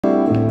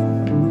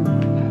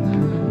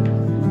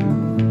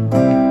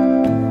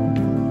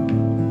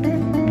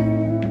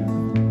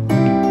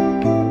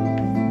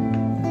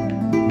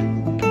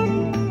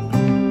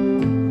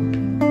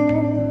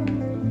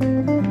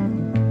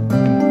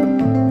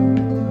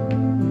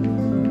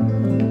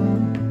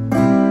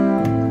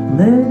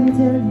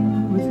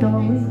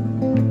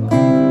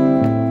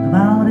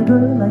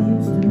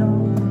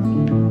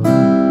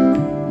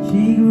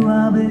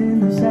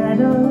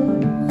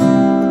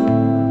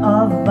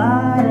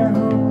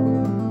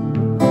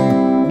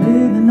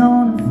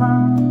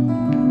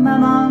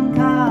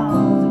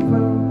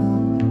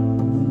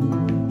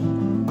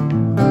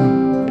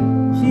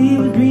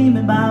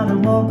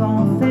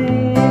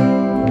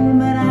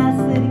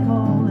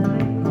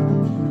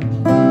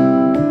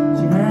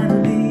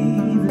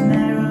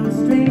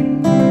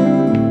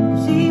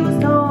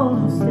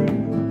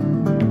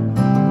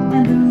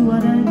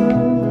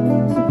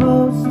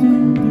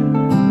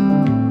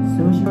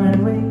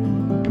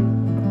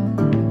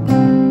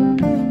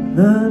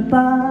the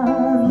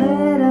bars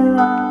later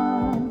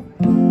on.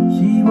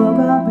 She woke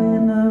up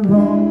in the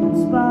wrong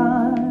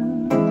spot.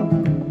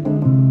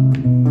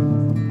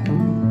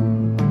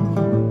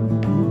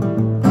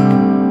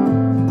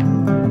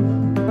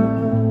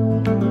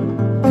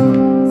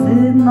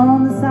 Sitting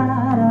on the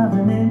side of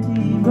an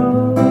empty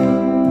road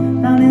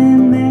down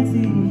in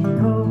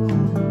Mexico.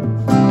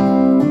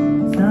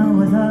 Sun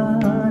was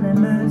hot and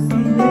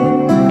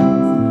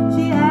merciless.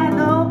 She had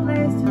no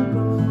place to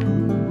go.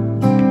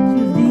 She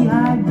was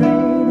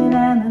dehydrated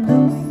and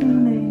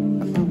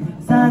hallucinating.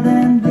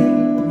 Suddenly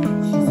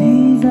she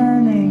sees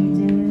an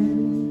angel.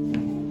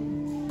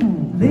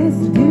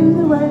 Listen to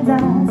the words I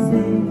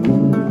say.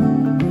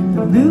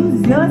 Don't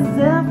lose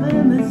yourself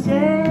in the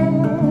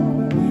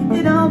shade.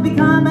 You don't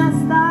become a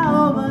star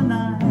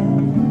overnight.